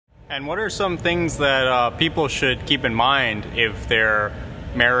And what are some things that people should keep in mind if they're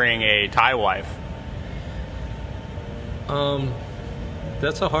marrying a Thai wife?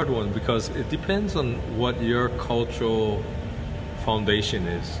 That's a hard one because it depends on what your cultural foundation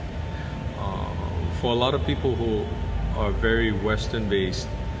is. For a lot of people who are very Western based,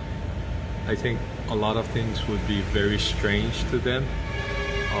 I think a lot of things would be very strange to them.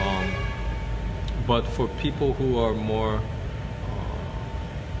 But for people who are more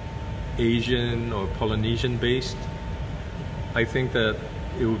Asian or Polynesian based, I think that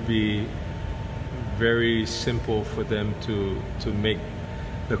it would be very simple for them to make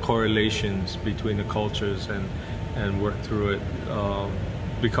the correlations between the cultures and work through it,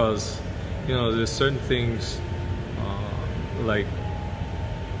 because there's certain things like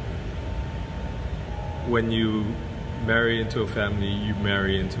when you marry into a family, you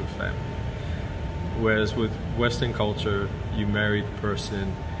marry into a family, whereas with Western culture you marry the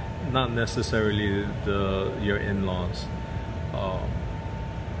person, not necessarily your in-laws,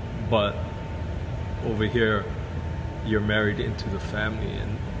 but over here you're married into the family,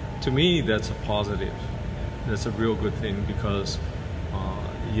 and to me that's a positive. That's a real good thing because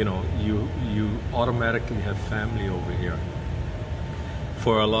you automatically have family over here.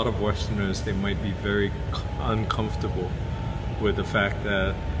 For a lot of Westerners, they might be very uncomfortable with the fact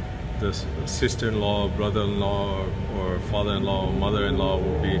that the sister-in-law, brother-in-law, or father-in-law, or mother-in-law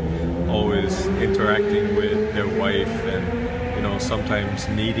will be always interacting with their wife, and sometimes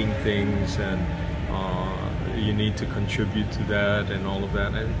needing things, and you need to contribute to that and all of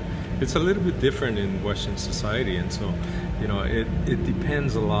that. And it's a little bit different in Western society, and so it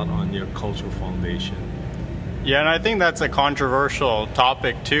depends a lot on your cultural foundation. Yeah, and I think that's a controversial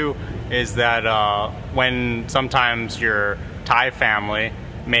topic too, is that when sometimes your Thai family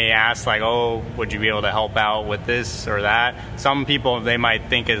may ask like, oh, would you be able to help out with this or that? Some people, they might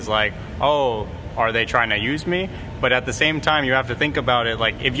think is like, oh, are they trying to use me? But at the same time, you have to think about it,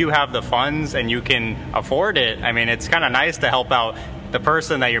 like if you have the funds and you can afford it, I mean, it's kind of nice to help out the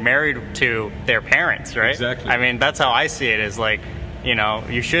person that you're married to, their parents, right? Exactly. I mean, that's how I see it, is like,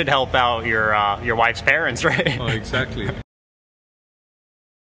 you should help out your wife's parents, right? Oh, exactly.